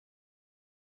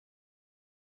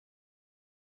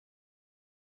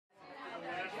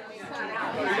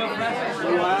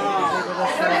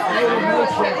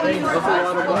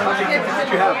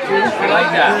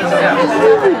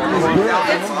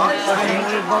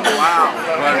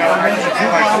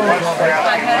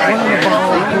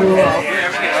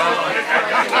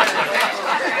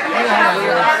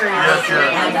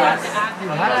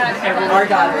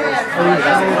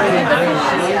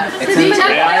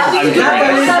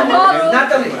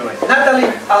Natalie,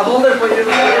 I'll hold it for you.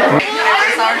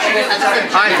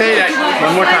 Hi, say that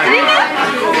one more time.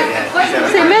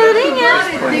 Say madrinha.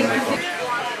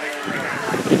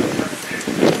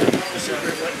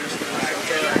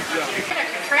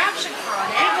 Contraption for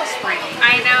an ankle sprain.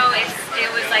 I know, it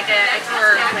was like a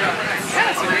tour.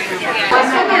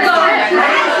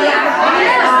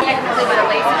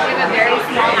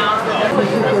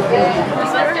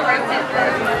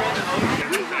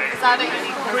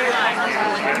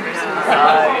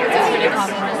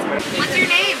 What's your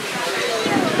name?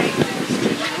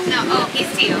 No, oh,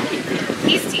 he's Tio.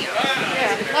 He's Tio.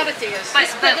 Yeah, a lot of Tios.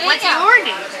 But what's your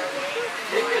name?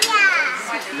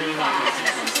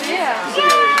 Yeah.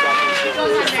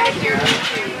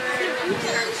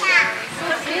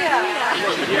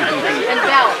 And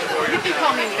Belle. You can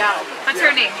call me Belle. What's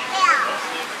her name?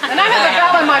 And I have a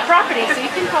bell on my property, so you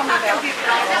can call me Belle. If you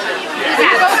go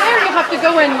there, you'll have to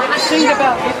go and sing the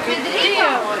bell.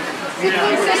 Dio. It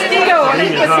says Dio, I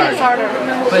think it's harder.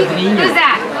 Who's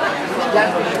that?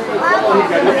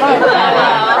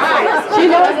 She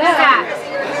knows that.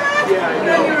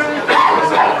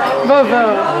 Bobo.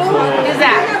 Who's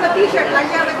that? Who's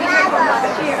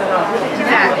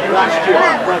that?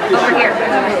 Over here.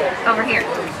 Over here.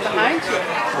 Behind you.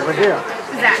 Over here.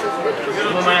 Who's that?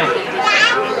 Who am I?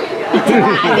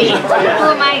 Who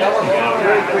am I?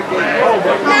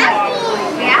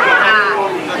 Yeah.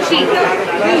 She.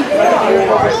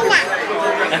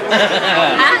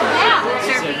 Huh?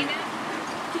 Serpina.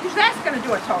 Because that's going to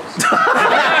do a toast.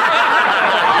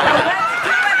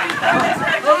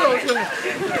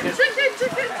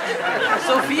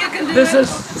 This is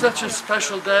such a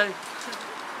special day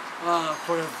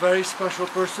for a very special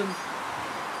person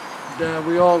that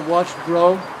we all watched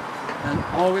grow and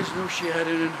always knew she had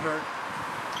it in her.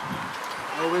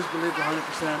 Always believed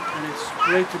 100%, and it's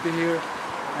great to be here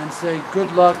and say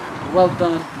good luck, well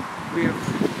done. We're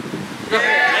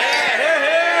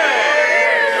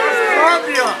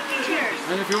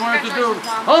and if you wanted to do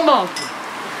Hamon,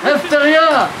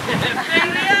 Hefteria.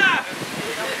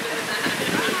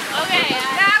 Okay.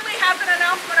 Now we have an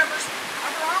announcement of her,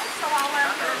 so I'll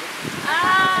let her.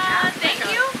 Thank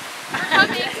you for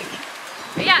coming.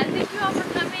 Yeah, thank you all for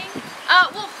coming.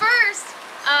 Well, first,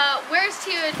 where's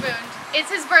Tio Edmund? It's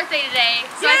his birthday today,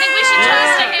 so I think we should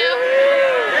toast to him.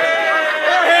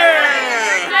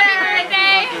 Happy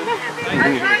birthday!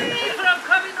 I'm trying from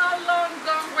coming all long,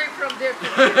 long way from there.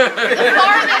 The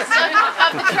farthest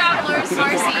of the travelers,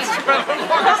 Marcy.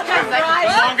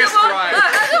 Longest ride.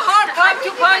 That's a hard time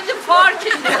to find the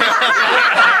parking.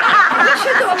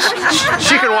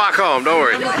 She can walk home, don't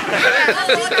worry. Yeah,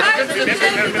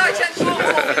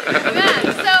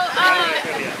 so,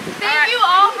 thank you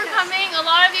all for coming. A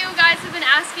lot of you guys have been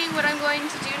asking what I'm going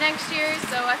to do next year,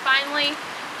 so I finally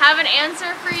have an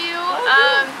answer for you.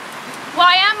 Well,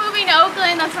 I am moving to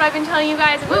Oakland, that's what I've been telling you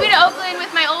guys. I'm moving to Oakland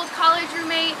with my old college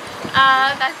roommate.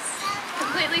 That's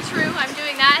completely true, I'm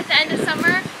doing that at the end of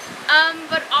summer.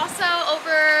 But also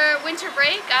over winter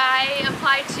break, I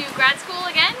applied to grad school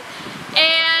again.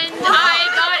 And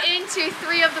I got into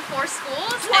 3 of the 4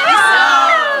 schools, and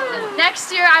so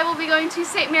next year I will be going to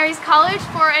St. Mary's College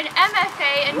for an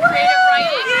MFA in creative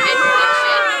writing and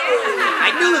fiction.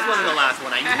 I knew this wasn't the last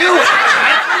one. I knew it.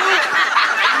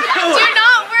 Do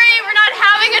not worry, we're not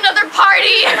having another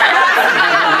party.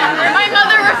 My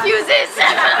mother refuses.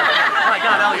 Oh my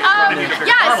God, Elliot.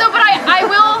 Yeah, so but I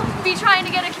will be trying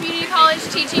to get a community college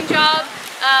teaching job.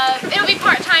 It'll be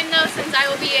part-time though, since I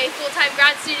will be a full-time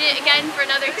grad student again for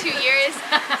another 2 years.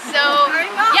 So,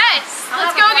 yes,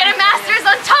 let's go get a master's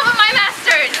on top of my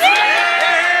master's!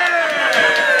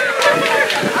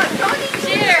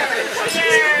 Cheers!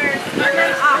 Cheers!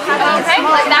 Okay,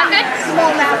 like that good?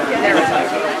 Small napkin. There we go.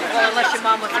 Unless your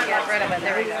mom wants to get rid of it.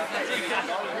 There we go.